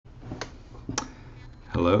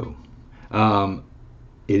Hello. Um,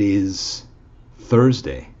 it is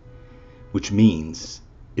Thursday, which means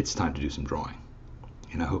it's time to do some drawing.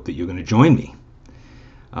 And I hope that you're going to join me.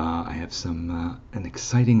 I have an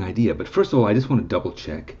exciting idea. But first of all, I just want to double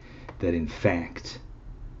check that in fact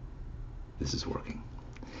this is working.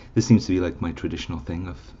 This seems to be like my traditional thing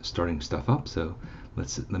of starting stuff up. So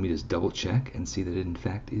let me just double check and see that it in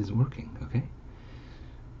fact is working. Okay.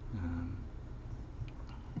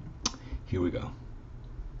 Here we go.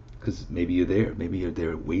 Because maybe you're there. Maybe you're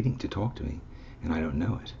there waiting to talk to me, and I don't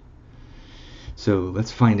know it. So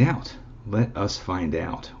let's find out. Let us find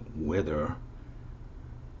out whether,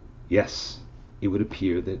 yes, it would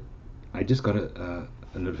appear that I just got a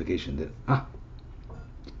notification that,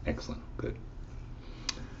 excellent, good.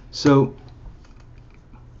 So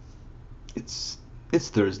it's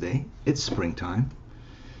Thursday, it's springtime,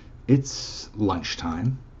 it's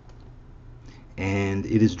lunchtime, and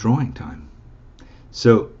it is drawing time.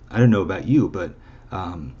 So I don't know about you, but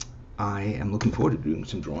I am looking forward to doing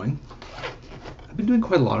some drawing. I've been doing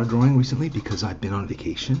quite a lot of drawing recently because I've been on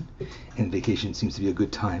vacation, and vacation seems to be a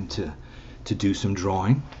good time to do some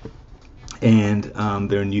drawing. And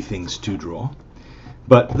there are new things to draw.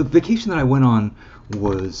 But the vacation that I went on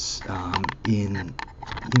was in,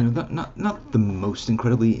 not the most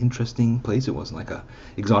incredibly interesting place. It wasn't like a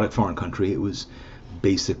exotic foreign country. It was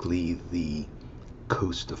basically the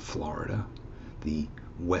coast of Florida, the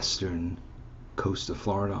western coast of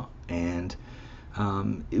Florida, and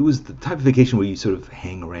it was the type of vacation where you sort of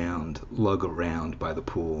hang around, lug around by the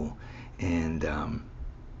pool, and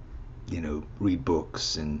read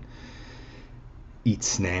books and eat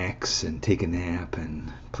snacks and take a nap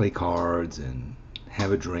and play cards and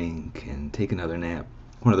have a drink and take another nap,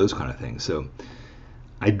 one of those kind of things. So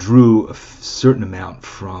I drew a certain amount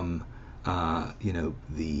from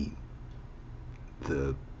the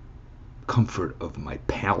comfort of my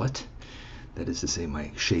palette, that is to say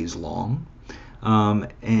my chaise longue,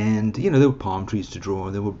 and there were palm trees to draw,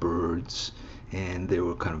 there were birds, and there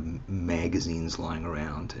were kind of magazines lying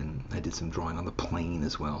around, and I did some drawing on the plane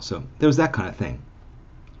as well. So there was that kind of thing.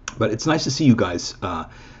 But it's nice to see you guys. A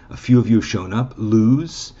few of you have shown up: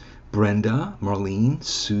 Luz, Brenda, Marlene,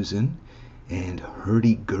 Susan, and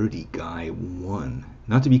Hurdy-Gurdy Guy 1.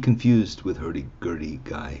 Not to be confused with Hurdy-Gurdy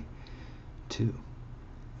Guy 2.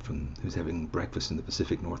 Who's having breakfast in the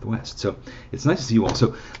Pacific Northwest. So it's nice to see you all.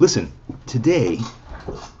 So listen, today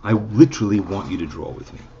I literally want you to draw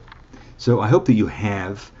with me. So I hope that you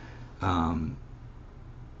have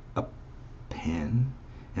a pen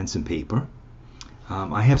and some paper.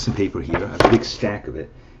 I have some paper here, a big stack of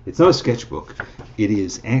it. It's not a sketchbook. It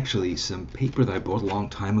is actually some paper that I bought a long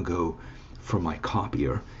time ago from my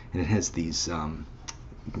copier, and it has these,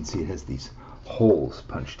 you can see it has these holes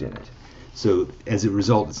punched in it. So as a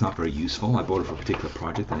result, it's not very useful. I bought it for a particular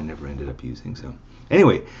project that I never ended up using. So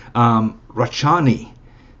anyway, Rachani,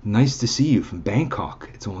 nice to see you from Bangkok.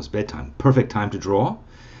 It's almost bedtime. Perfect time to draw.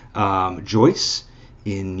 Joyce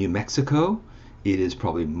in New Mexico. It is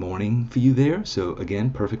probably morning for you there. So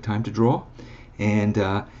again, perfect time to draw. And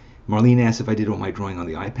Marlene asked if I did all my drawing on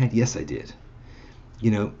the iPad. Yes, I did.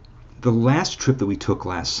 The last trip that we took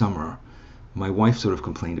last summer, my wife sort of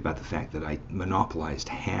complained about the fact that I monopolized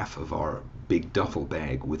half of our big duffel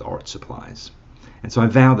bag with art supplies. And so I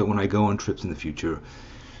vow that when I go on trips in the future,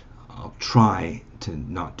 I'll try to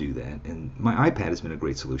not do that. And my iPad has been a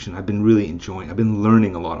great solution. I've been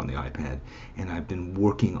learning a lot on the iPad, and I've been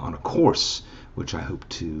working on a course which I hope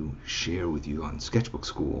to share with you on Sketchbook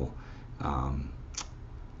School.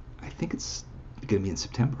 I think it's going to be in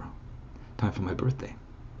September, time for my birthday.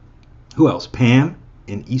 Who else? Pam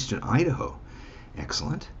in Eastern Idaho.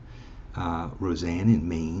 Excellent. Roseanne in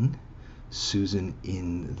Maine, Susan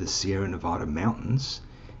in the Sierra Nevada mountains,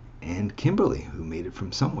 and Kimberly, who made it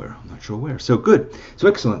from somewhere. I'm not sure where. So good. So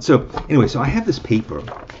excellent. So anyway, so I have this paper,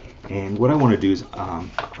 and what I want to do is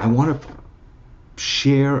I want to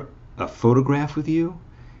share a photograph with you,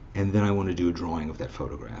 and then I want to do a drawing of that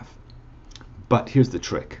photograph. But here's the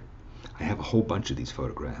trick. I have a whole bunch of these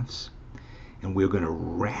photographs, and we're going to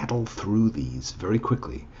rattle through these very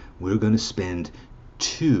quickly. We're going to spend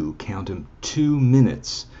 2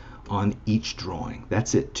 minutes on each drawing.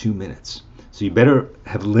 That's it, 2 minutes. So you better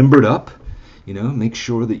have limbered up, make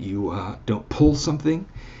sure that you don't pull something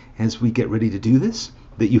as we get ready to do this,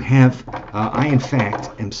 that you have, I in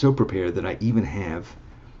fact am so prepared that I even have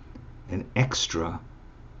an extra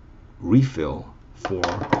refill for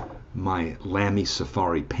my Lamy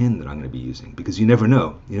Safari pen that I'm going to be using, because you never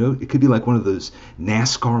know. It could be like one of those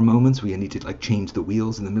NASCAR moments where you need to change the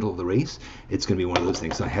wheels in the middle of the race. It's going to be one of those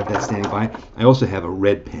things. So I have that standing by. I also have a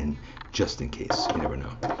red pen just in case. You never know.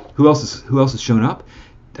 Who else has shown up?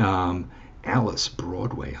 Alice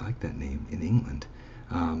Broadway, I like that name, in England.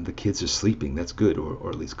 The kids are sleeping, that's good, or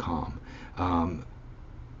at least calm.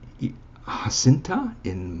 Jacinta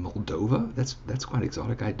in Moldova, that's quite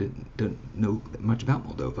exotic. I don't know much about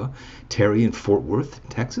Moldova. Terry in Fort Worth,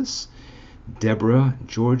 Texas. Deborah,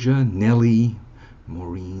 Georgia. Nellie,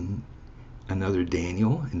 Maureen, another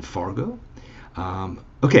Daniel in Fargo.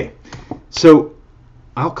 Okay, so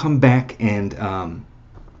I'll come back and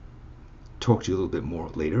talk to you a little bit more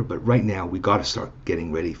later, but right now we got to start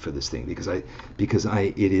getting ready for this thing because I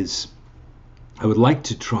would like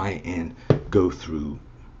to try and go through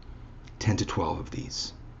 10 to 12 of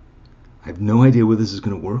these. I have no idea whether this is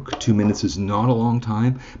going to work. 2 minutes is not a long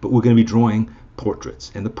time, but we're going to be drawing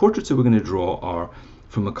portraits. And the portraits that we're going to draw are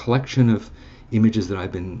from a collection of images that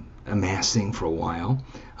I've been amassing for a while.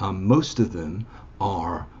 Most of them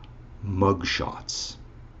are mug shots.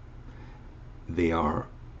 They are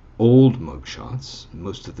old mug shots.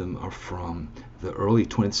 Most of them are from the early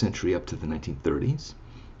 20th century up to the 1930s.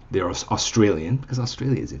 They're Australian, because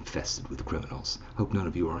Australia is infested with criminals. I hope none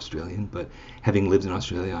of you are Australian, but having lived in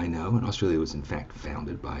Australia, I know, and Australia was in fact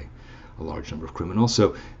founded by a large number of criminals,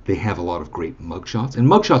 so they have a lot of great mugshots. And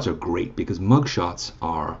mugshots are great because mugshots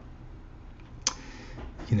are,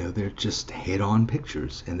 they're just head-on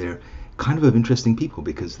pictures, and they're kind of interesting people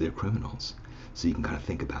because they're criminals. So you can kind of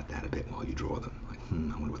think about that a bit while you draw them. Like,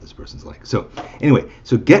 I wonder what this person's like. So anyway,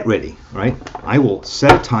 so get ready, right? I will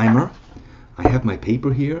set a timer. I have my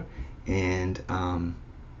paper here, and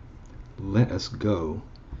let us go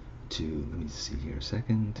to, let me see here a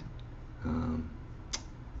second.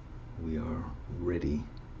 We are ready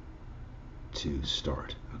to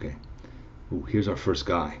start. Okay. Ooh, here's our first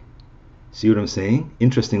guy. See what I'm saying?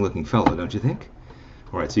 Interesting looking fellow, don't you think?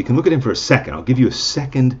 All right, so you can look at him for a second. I'll give you a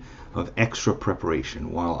second of extra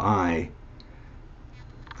preparation while I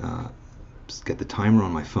just get the timer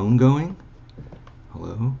on my phone going.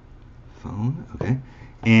 Hello? Phone, okay,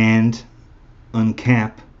 and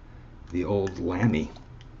uncap the old Lammy.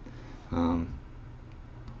 Maybe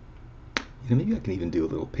I can even do a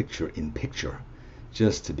little picture-in-picture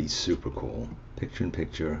just to be super cool.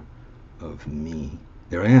 Picture-in-picture of me.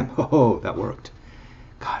 There I am. Oh, that worked.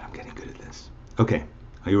 God, I'm getting good at this. Okay,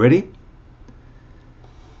 are you ready?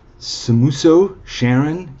 Samuso,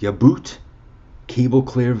 Sharon, Yabut, Cable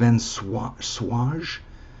Claire Van Swage,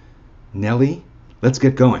 Nellie. Let's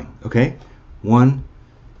get going, okay?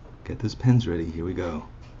 Get those pens ready. Here we go.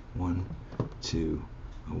 1, 2,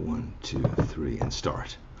 1, 2, 3, and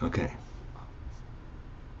start. Okay.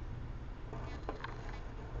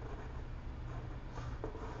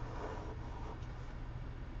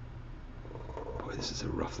 Boy, this is a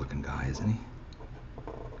rough-looking guy, isn't he?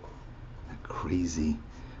 That crazy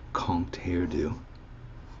conked hairdo.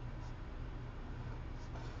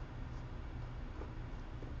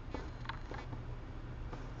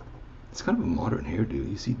 It's kind of a modern hairdo.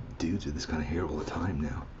 You see dudes with this kind of hair all the time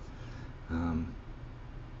now.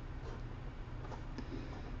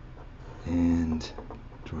 And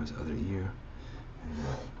draw his other ear. And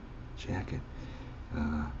jacket.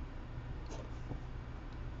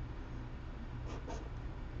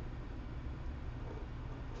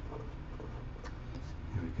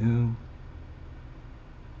 Here we go.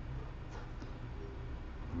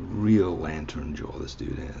 Real lantern jaw this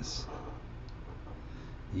dude has.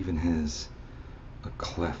 Even has a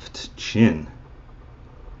cleft chin.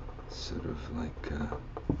 Sort of like,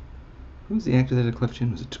 who was the actor that had a cleft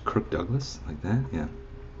chin? Was it Kirk Douglas? Like that? Yeah.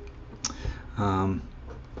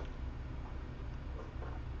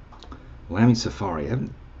 Lamy Safari.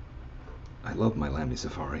 I love my Lamy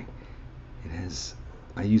Safari. It has,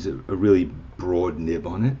 I use a really broad nib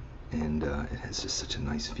on it, and it has just such a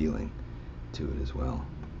nice feeling to it as well.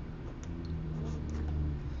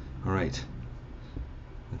 All right.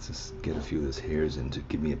 Let's just get a few of those hairs in to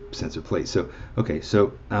give me a sense of place. So, okay,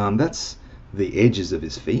 so that's the edges of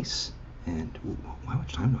his face. And ooh, how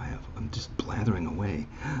much time do I have? I'm just blathering away.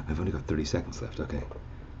 I've only got 30 seconds left. Okay.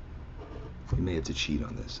 We may have to cheat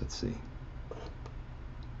on this. Let's see.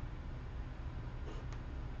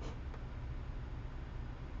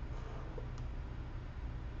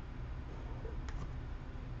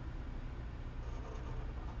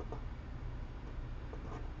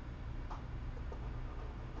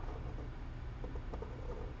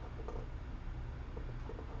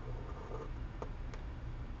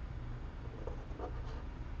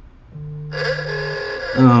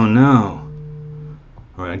 Oh no.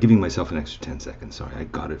 Alright, I'm giving myself an extra 10 seconds. Sorry, I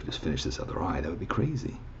gotta just finish this other eye. That would be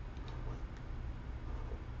crazy.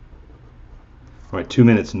 Alright, 2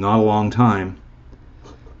 minutes, not a long time.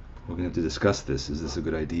 We're gonna have to discuss this. Is this a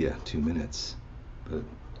good idea? 2 minutes. But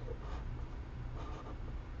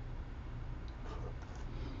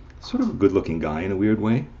sort of a good-looking guy in a weird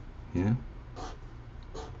way. Yeah.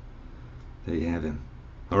 There you have him.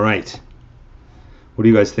 All right. What do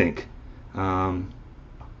you guys think?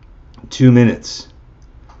 2 minutes.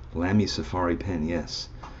 Lamy Safari pen, yes.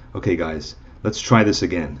 Okay, guys, let's try this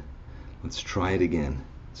again. Let's try it again.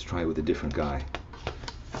 Let's try it with a different guy.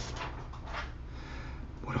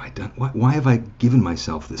 What have I done? Why have I given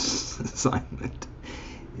myself this assignment?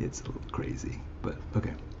 It's a little crazy, but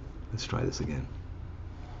okay. Let's try this again.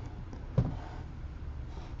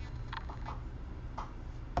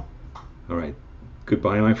 All right.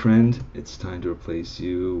 Goodbye, my friend. It's time to replace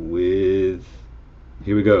you with...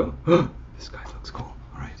 Here we go. This guy looks cool.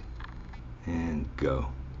 All right. And go.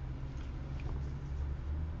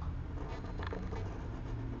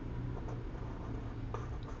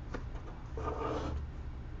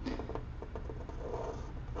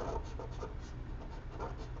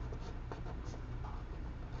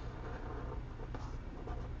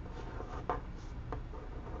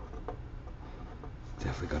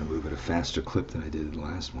 Definitely got to move at a faster clip than I did the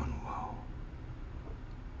last one. Whoa.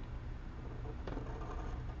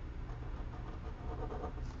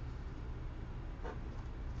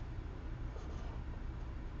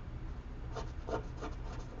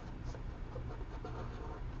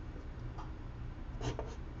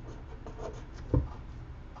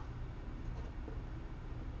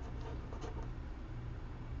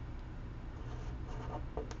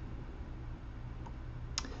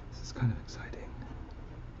 This is kind of exciting.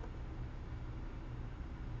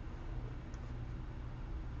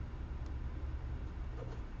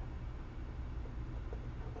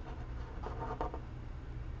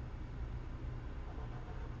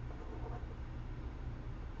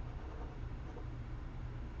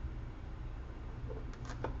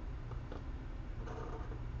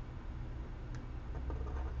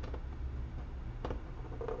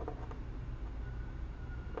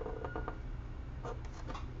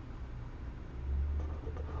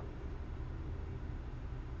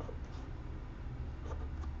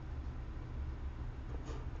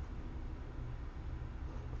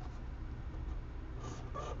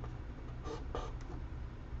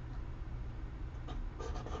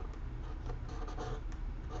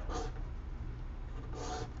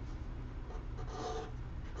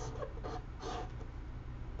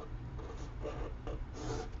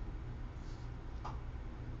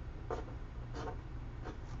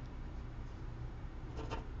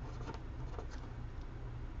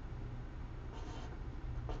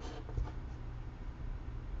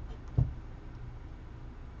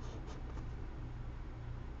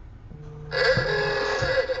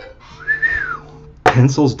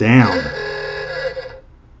 Pencils down.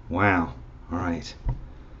 Wow. All right.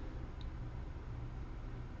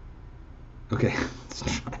 Okay. Let's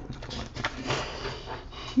try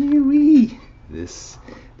Kiwi. This.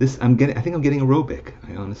 I think I'm getting aerobic.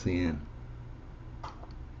 I honestly am. All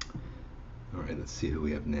right. Let's see who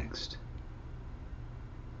we have next.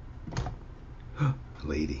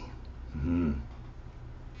 Lady.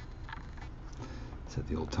 Set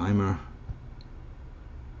the old timer.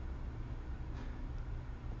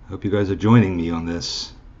 Hope you guys are joining me on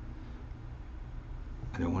this.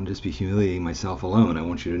 I don't want to just be humiliating myself alone. I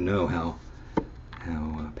want you to know how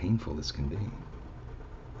painful this can be.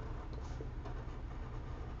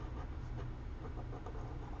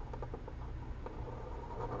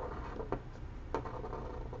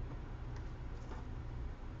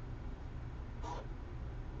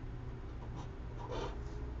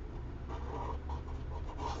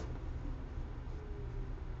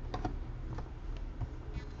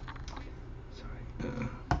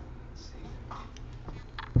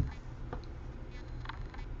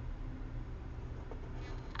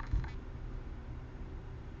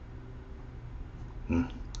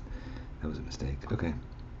 That was a mistake. Okay.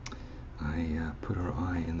 I put her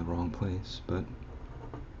eye in the wrong place, but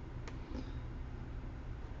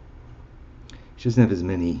she doesn't have as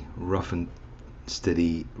many rough and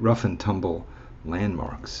tumble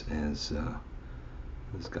landmarks as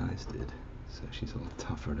those guys did. So she's a little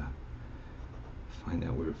tougher to find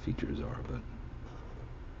out where her features are, but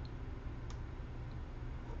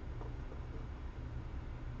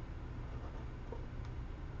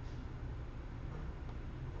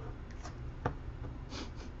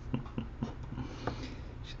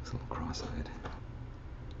she looks a little cross-eyed.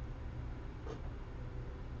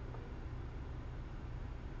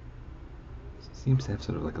 She seems to have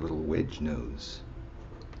sort of like a little wedge nose.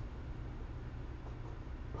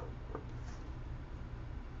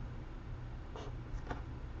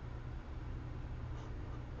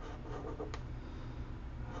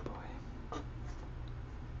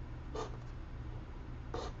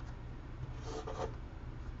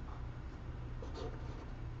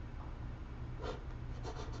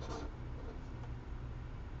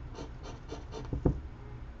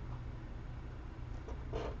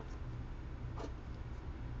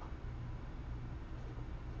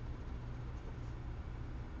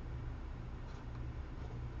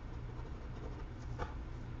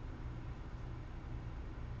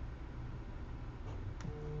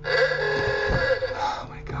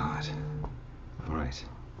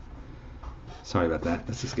 Sorry about that.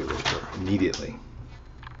 Let's just get rid of her immediately.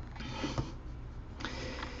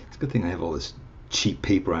 It's a good thing I have all this cheap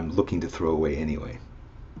paper I'm looking to throw away anyway.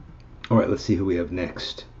 All right, let's see who we have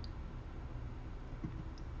next.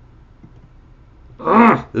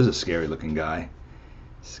 This is a scary looking guy.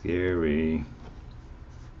 Scary.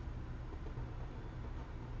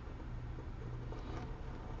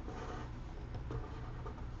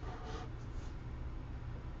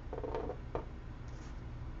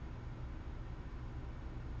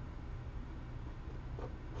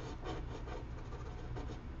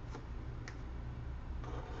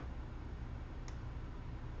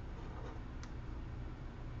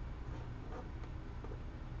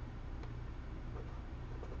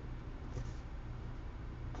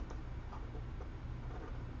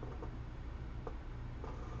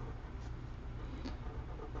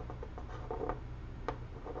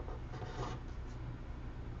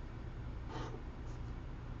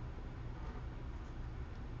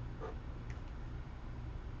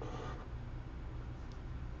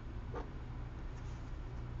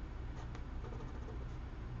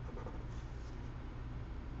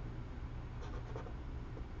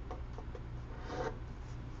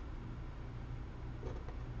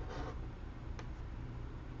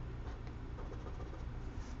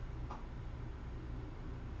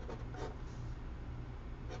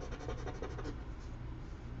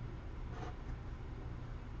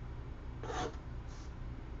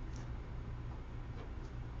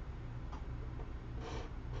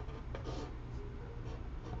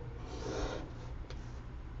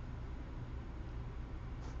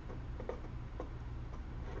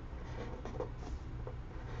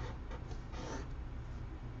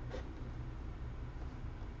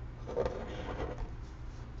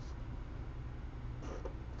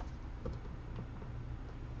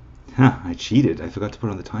 Huh, I cheated. I forgot to put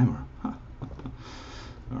on the timer. Huh.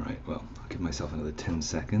 All right, well, I'll give myself another 10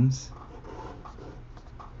 seconds.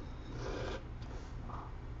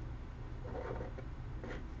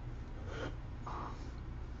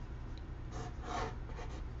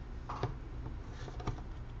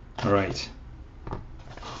 All right.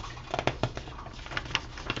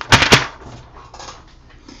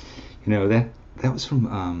 You know, that was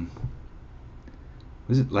from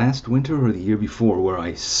was it last winter or the year before, where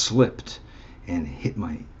I slipped and hit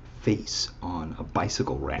my face on a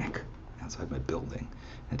bicycle rack outside my building.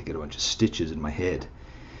 I had to get a bunch of stitches in my head.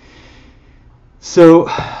 So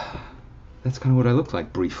that's kind of what I looked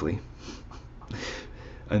like briefly.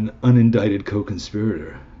 An unindicted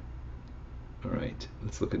co-conspirator. All right,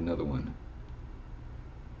 let's look at another one.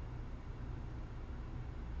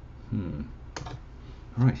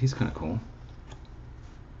 All right, he's kind of cool.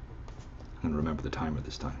 I'm going to remember the timer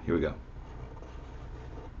this time. Here we go.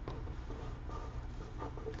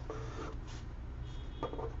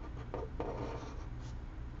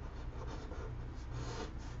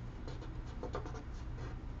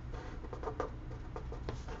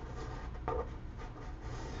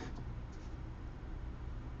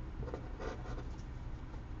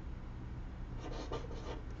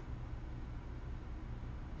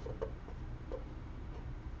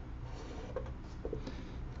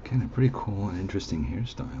 Kind of pretty cool and interesting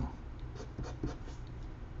hairstyle.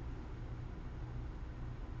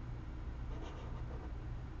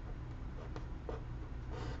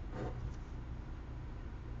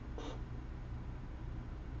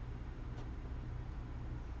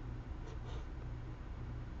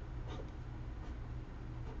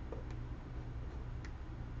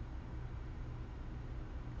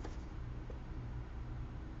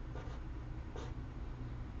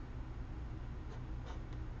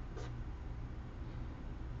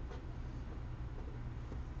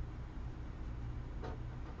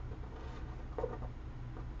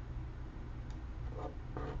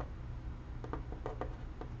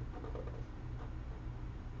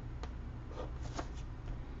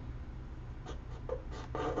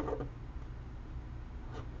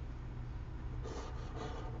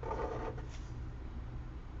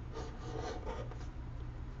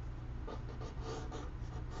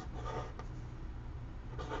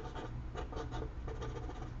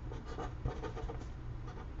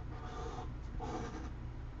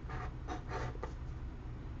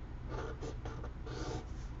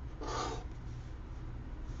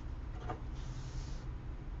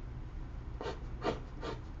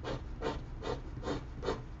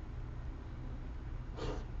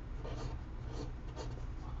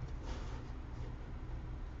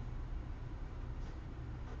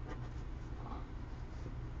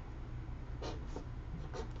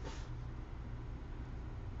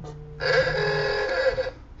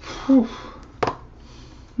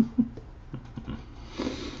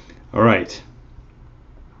 All right,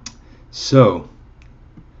 So,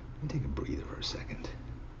 let me take a breather for a second.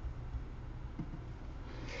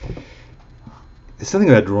 There's something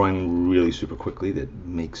about drawing really super quickly that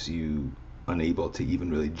makes you unable to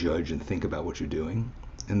even really judge and think about what you're doing.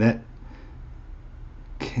 And that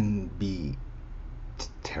can be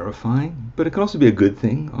terrifying, but it can also be a good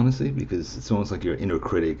thing, honestly, because it's almost like your inner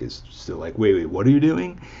critic is still like, wait, what are you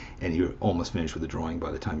doing? And you're almost finished with the drawing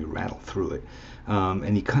by the time you rattle through it.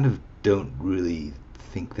 And you kind of don't really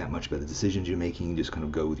think that much about the decisions you're making. You just kind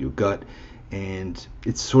of go with your gut. And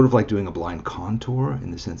it's sort of like doing a blind contour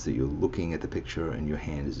in the sense that you're looking at the picture and your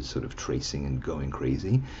hand is just sort of tracing and going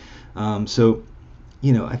crazy. So,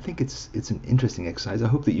 I think it's an interesting exercise. I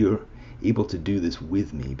hope that you're able to do this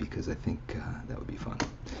with me because I think that would be fun.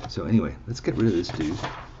 So anyway, let's get rid of this dude.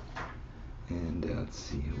 And let's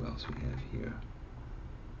see who else we have here.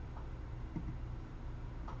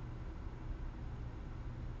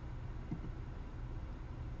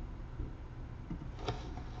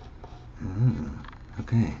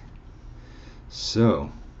 Okay.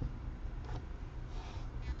 So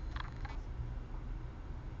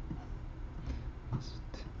let's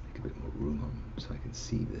make a bit more room so I can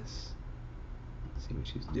see this. See what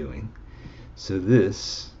she's doing. So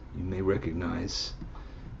this, you may recognize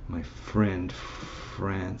my friend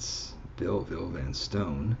Bill Van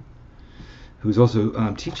Stone, who's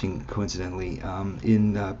also teaching, coincidentally,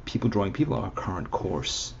 in People Drawing People, our current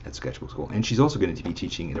course at Sketchbook School. And she's also going to be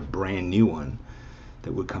teaching in a brand new one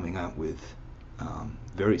that we're coming out with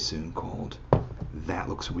very soon called That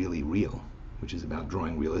Looks Really Real, which is about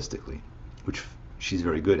drawing realistically, which she's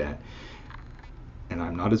very good at. And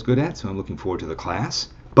I'm not as good at, so I'm looking forward to the class.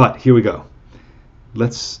 But here we go.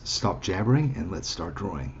 Let's stop jabbering and let's start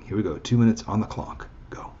drawing. Here we go. 2 minutes on the clock.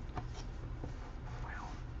 Go.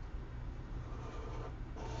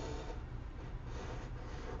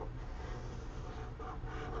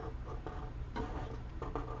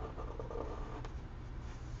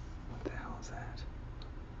 What the hell is that?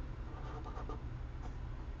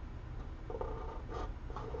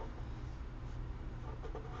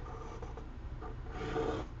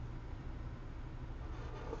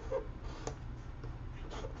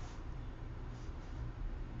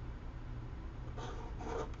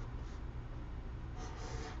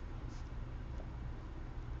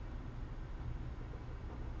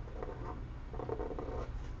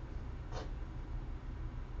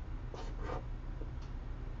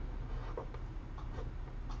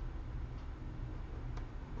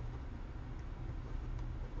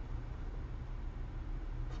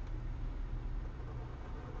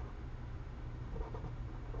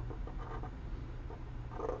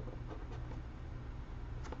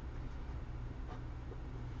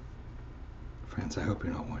 Friends, I hope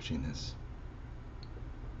you're not watching this.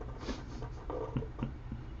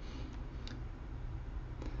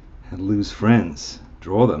 And lose friends.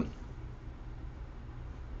 Draw them.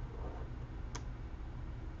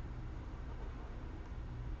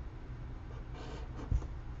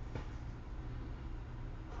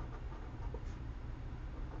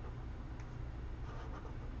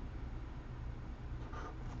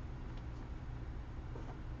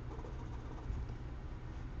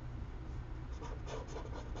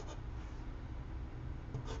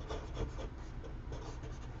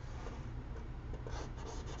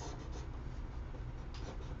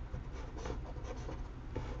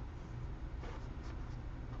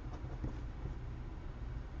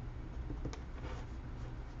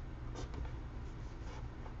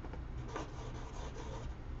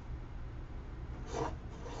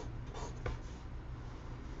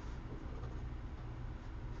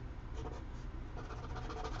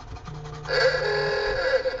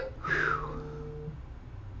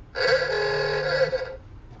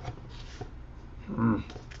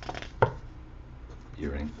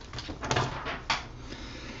 Earring.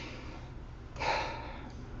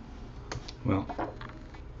 Well,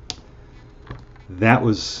 that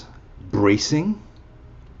was bracing.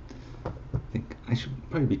 I think I should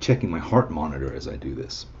probably be checking my heart monitor as I do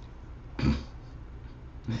this. All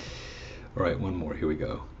right, one more. Here we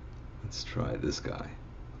go. Let's try this guy.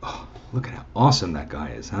 Oh, look at how awesome that guy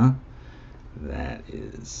is, huh? That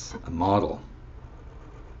is a model.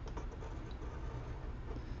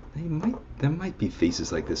 There might be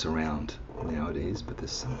faces like this around nowadays, but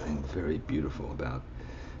there's something very beautiful about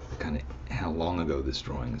the kind of how long ago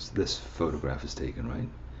this photograph is taken, right?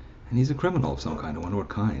 And he's a criminal of some kind. I wonder what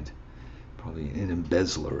kind. Probably an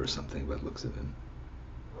embezzler or something by the looks of him.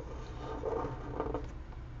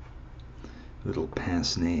 Little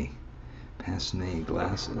pince-nez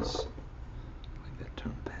glasses. I like that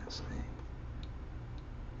term, pince-nez.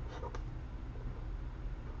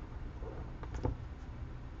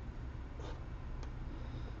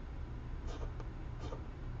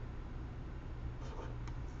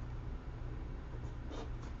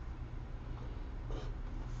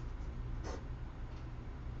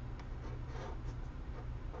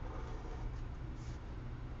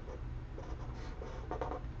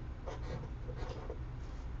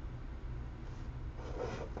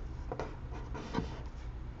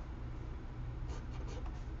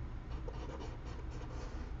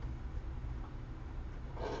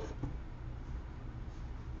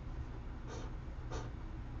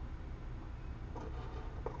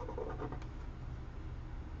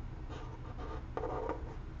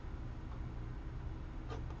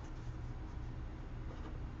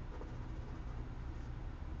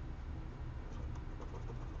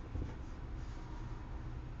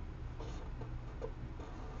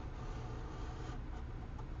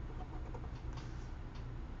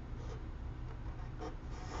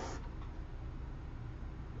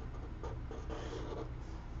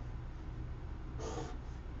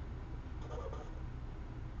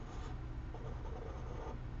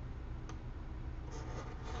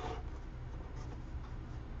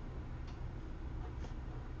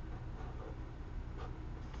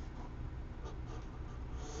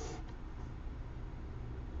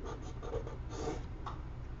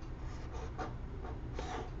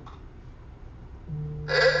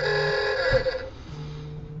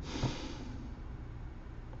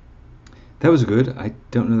 That was good. I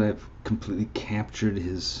don't know that I've completely captured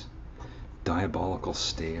his diabolical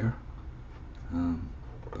stare,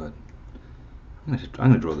 but I'm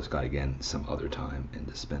gonna draw this guy again some other time and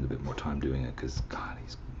just spend a bit more time doing it, because God,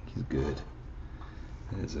 he's good.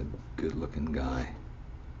 That is a good looking guy.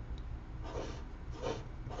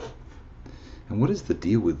 And what is the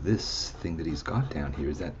deal with this thing that he's got down here?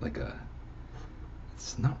 Is that like a,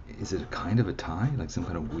 it's not, is it a kind of a tie? Like some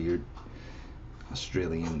kind of weird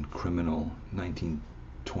Australian criminal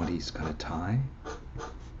 1920s kind of tie?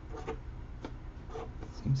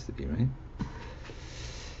 Seems to be, right?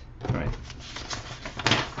 All right.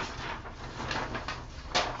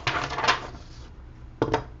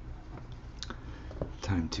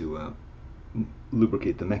 Time to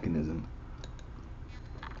lubricate the mechanism.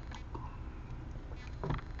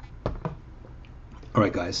 All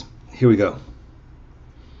right, guys, here we go.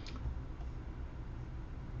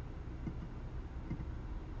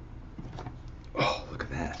 Oh, look at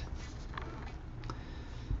that.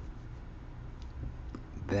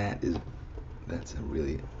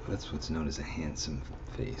 That's what's known as a handsome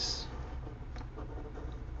face.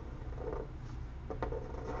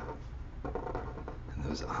 And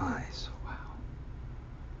those eyes, wow.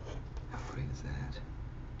 How great is that?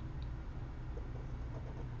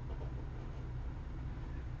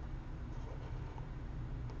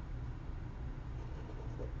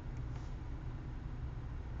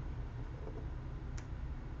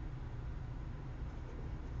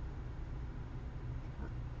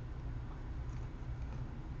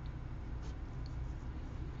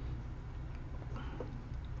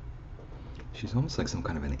 She's almost like some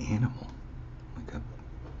kind of an animal, like a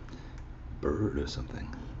bird or something.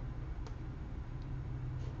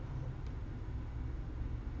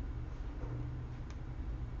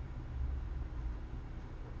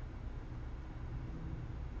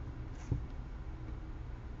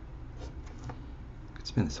 I could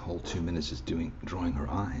spend this whole 2 minutes just drawing her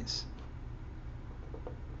eyes.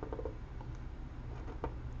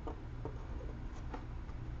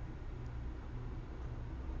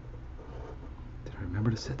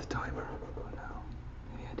 Remember to set the timer. Oh no,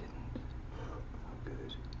 maybe I didn't. Oh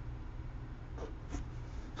good.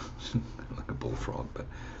 Like a bullfrog, but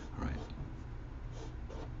alright.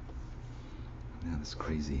 Now this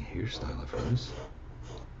crazy hairstyle of hers.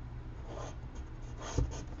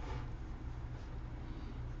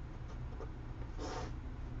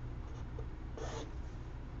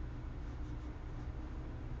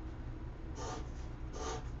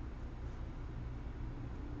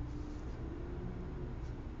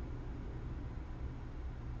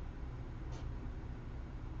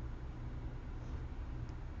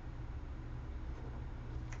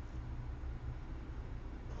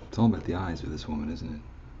 It's all about the eyes with this woman, isn't it?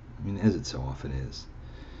 I mean, as it so often is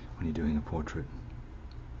when you're doing a portrait.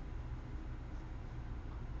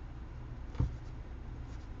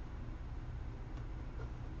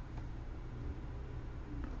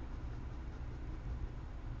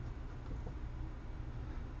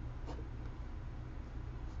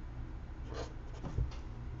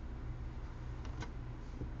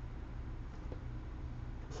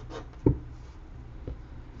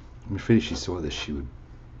 I'm afraid if she saw this, she would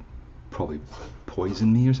probably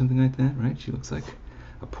poison me or something like that, right? She looks like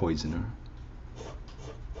a poisoner.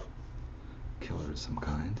 Killer of some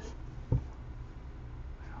kind.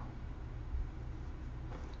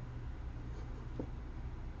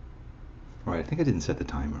 Alright, I think I didn't set the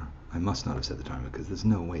timer. I must not have set the timer, because there's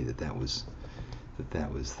no way that was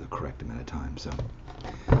the correct amount of time. So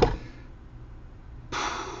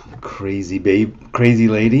crazy babe, crazy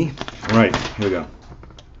lady. Alright, here we go.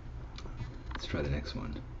 Let's try the next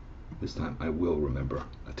one. This time I will remember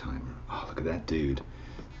a timer. Oh, look at that dude.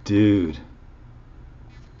 Dude.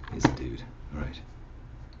 He's a dude. All right.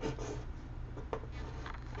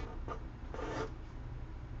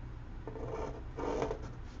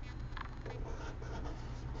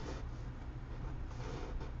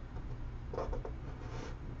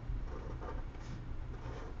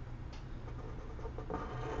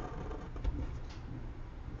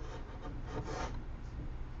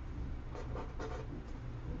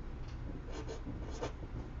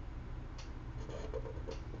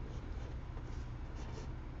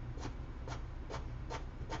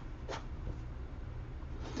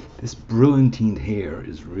 This brilliantined hair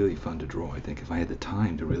is really fun to draw, I think, if I had the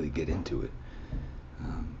time to really get into it,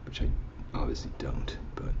 which I obviously don't,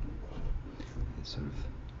 but it's sort of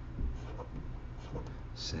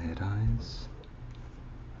sad eyes,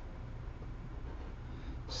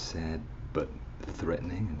 sad but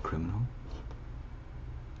threatening and criminal.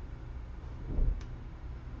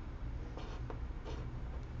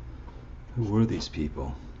 Who were these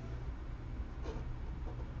people?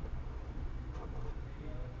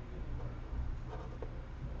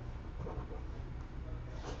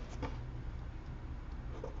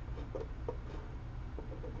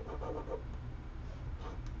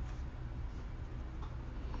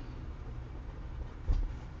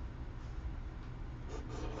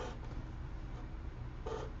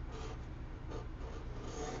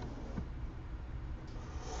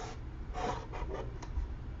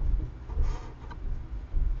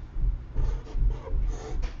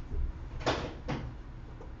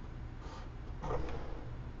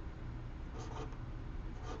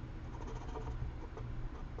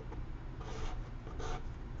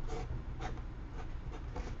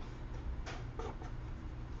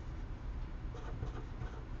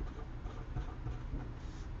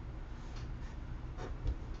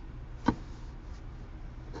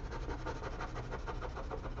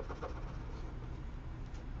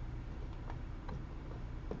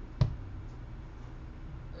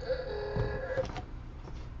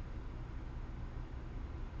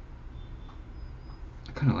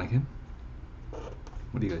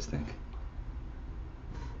 you guys think?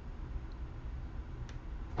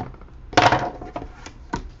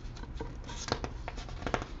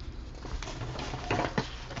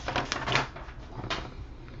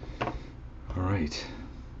 All right.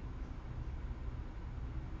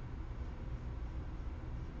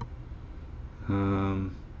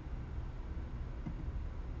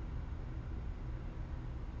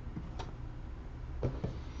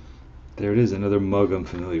 There it is, another mug I'm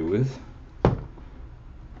familiar with.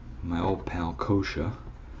 My old pal Kosha,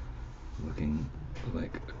 looking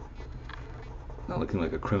like, not looking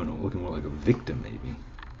like a criminal, looking more like a victim maybe.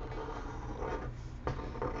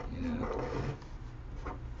 Yeah.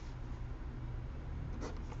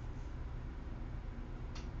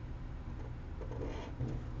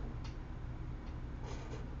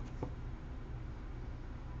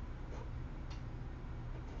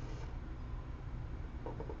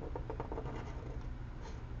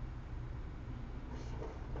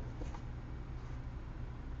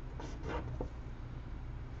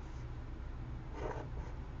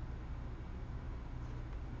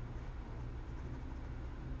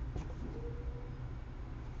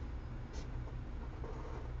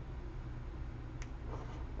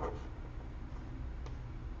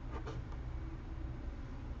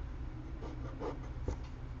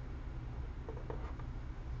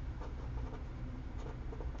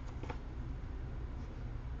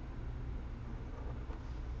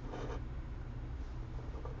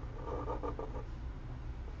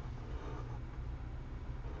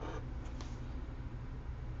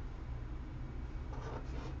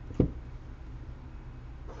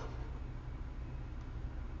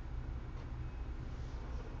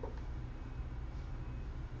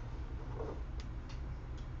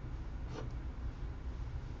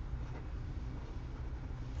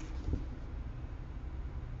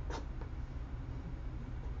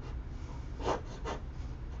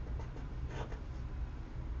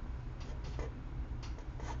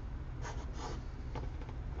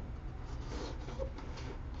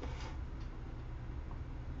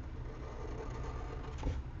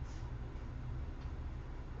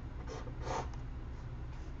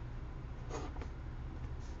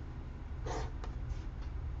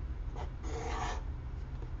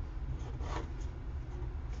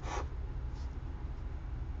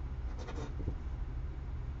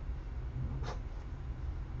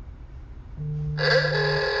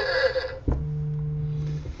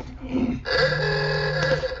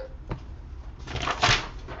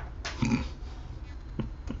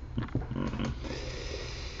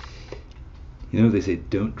 You know, they say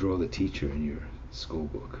don't draw the teacher in your school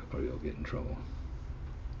book or you'll get in trouble.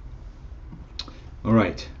 All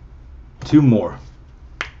right, 2 more.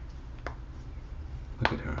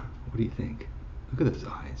 Look at her. What do you think? Look at those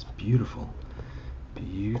eyes. Beautiful.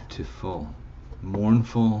 Beautiful.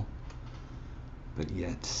 Mournful, but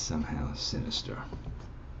yet somehow sinister.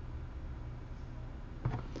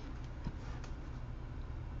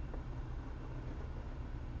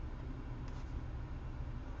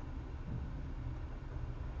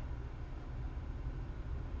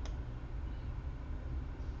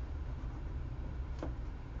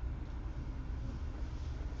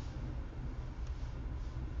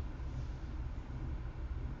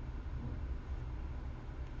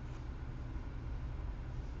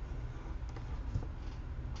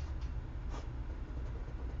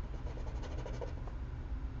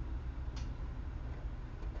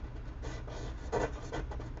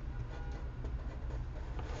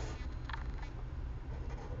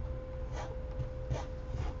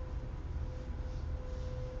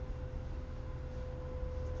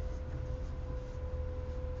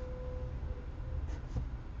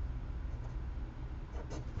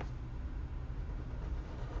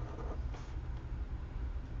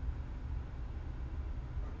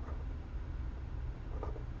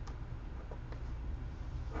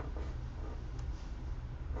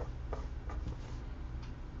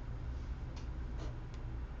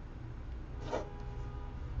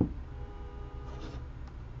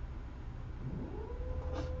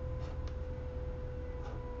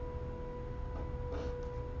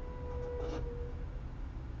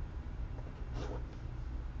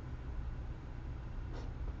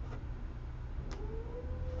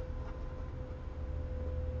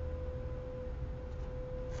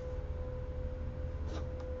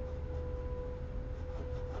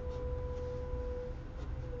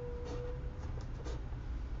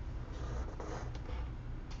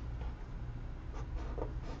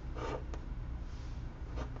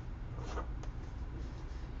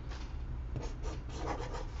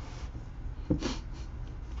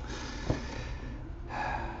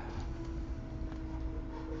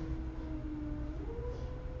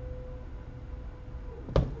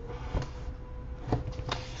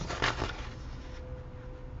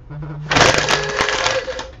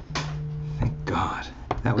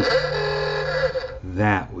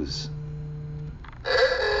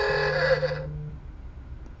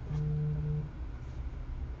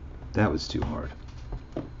 That was too hard.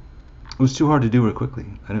 It was too hard to do her quickly.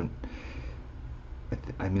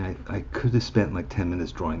 I mean, I could have spent like 10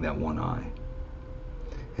 minutes drawing that one eye,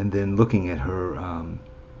 and then looking at her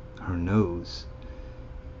her nose.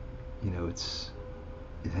 You know,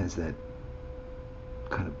 it has that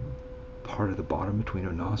kind of part of the bottom between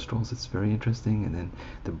her nostrils. It's very interesting, and then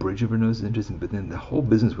the bridge of her nose is interesting. But then the whole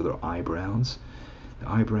business with her eyebrows,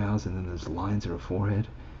 and then those lines in her forehead.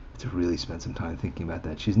 To really spend some time thinking about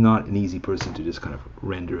that. She's not an easy person to just kind of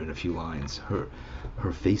render in a few lines. Her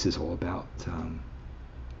face is all about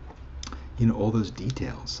you know, all those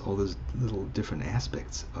details, all those little different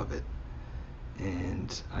aspects of it.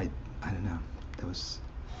 And I don't know.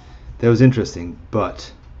 That was interesting,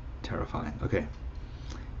 but terrifying. Okay,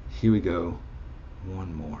 here we go.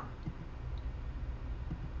 One more.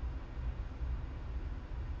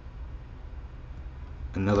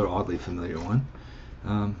 Another oddly familiar one.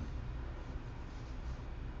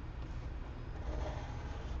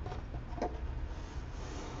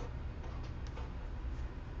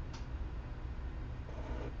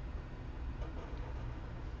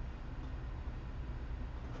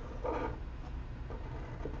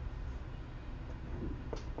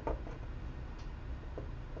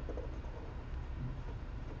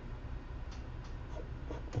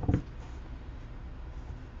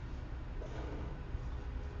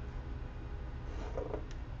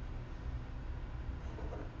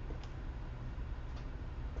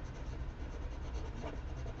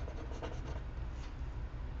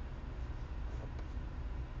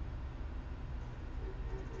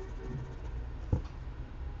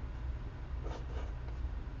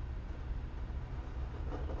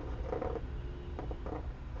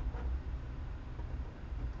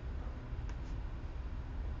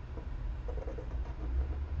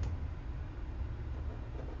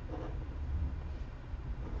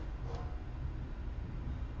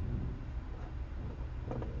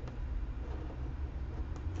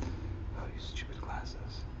 Stupid glasses.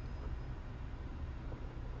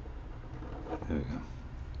 There we go.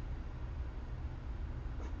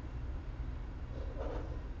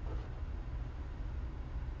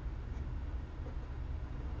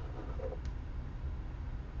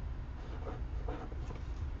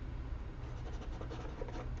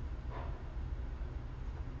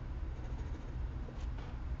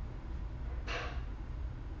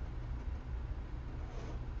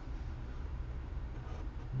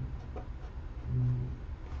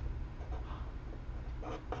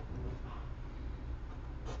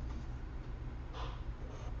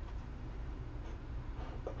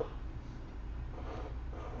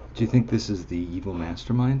 Do you think this is the evil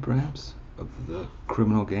mastermind, perhaps, of the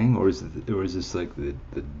criminal gang, or is this like the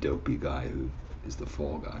dopey guy who is the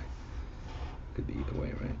fall guy? Could be either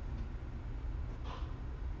way, right?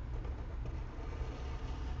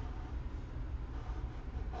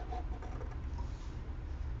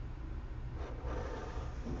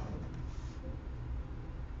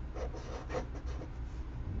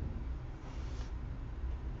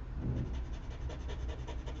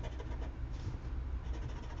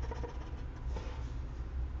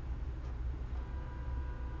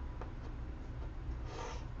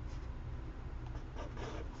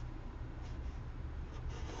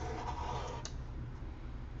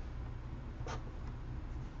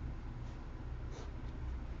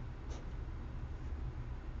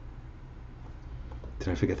 Did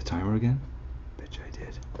I forget the timer again? Bet you I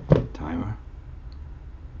did. Timer.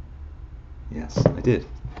 Yes, I did.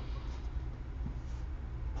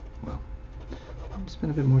 Well, I'll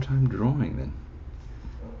spend a bit more time drawing then.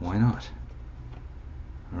 Why not?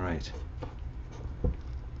 All right.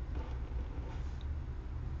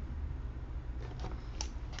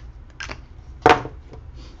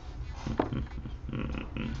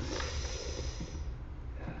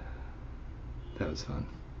 That was fun.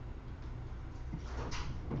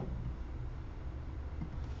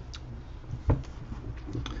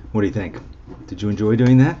 What do you think? Did you enjoy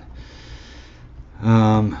doing that?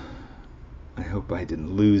 I hope I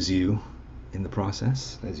didn't lose you in the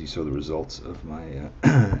process, as you saw the results of my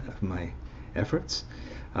of my efforts.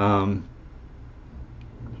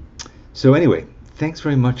 So anyway, thanks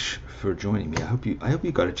very much for joining me. I hope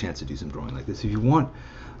you got a chance to do some drawing like this. If you want,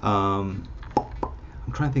 I'm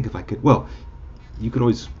trying to think if I could. Well, you could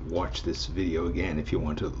always watch this video again if you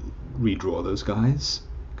want to redraw those guys,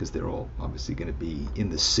 because they're all obviously going to be in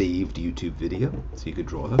the saved YouTube video, so you could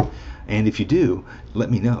draw them. And if you do,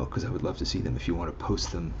 let me know, because I would love to see them if you want to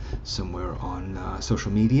post them somewhere on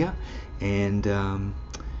social media. And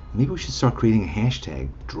maybe we should start creating a hashtag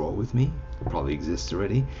draw with me. It probably exists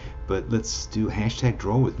already, but let's do hashtag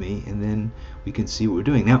draw with me, and then we can see what we're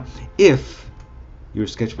doing. Now, if you're a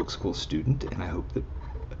Sketchbook School student, and I hope that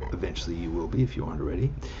eventually you will be if you aren't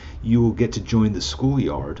already, you will get to join the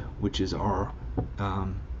Schoolyard, which is our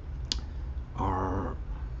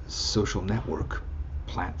social network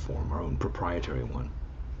platform, our own proprietary one.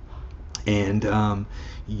 And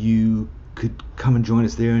you could come and join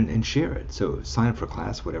us there and share it. So sign up for a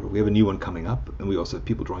class, whatever. We have a new one coming up, and we also have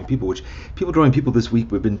People Drawing People, which People Drawing People this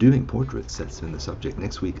week we've been doing portraits. That's been the subject.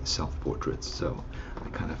 Next week, self-portraits. So I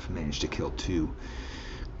kind of managed to kill two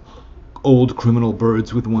old criminal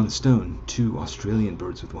birds with one stone, two Australian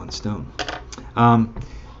birds with one stone. And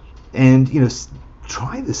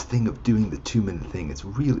try this thing of doing the 2-minute thing. It's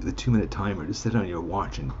really the 2-minute timer. Just set it on your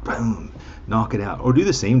watch and boom, knock it out. Or do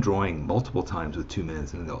the same drawing multiple times with 2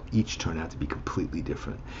 minutes, and they'll each turn out to be completely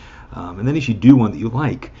different. And then if you do one that you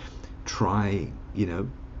like, try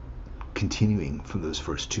continuing from those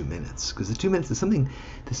first 2 minutes, because the 2 minutes,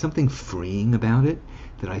 there's something freeing about it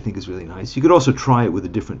that I think is really nice. You could also try it with a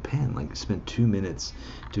different pen, like spend 2 minutes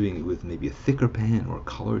doing it with maybe a thicker pen or a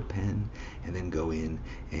colored pen, and then go in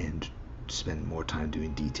and spend more time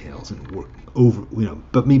doing details and work over,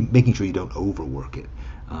 but making sure you don't overwork it.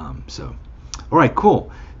 So, all right,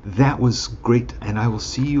 cool. That was great, and I will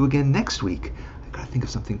see you again next week. I gotta think of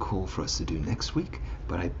something cool for us to do next week,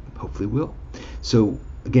 but I hopefully will. So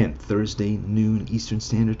again, Thursday noon Eastern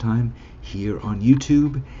Standard Time here on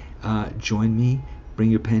YouTube. Join me. Bring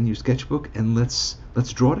your pen, your sketchbook, and let's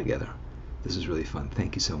draw together. This is really fun.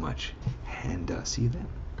 Thank you so much, and see you then.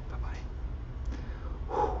 Bye bye.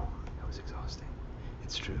 That was exhausting.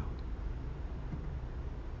 It's true.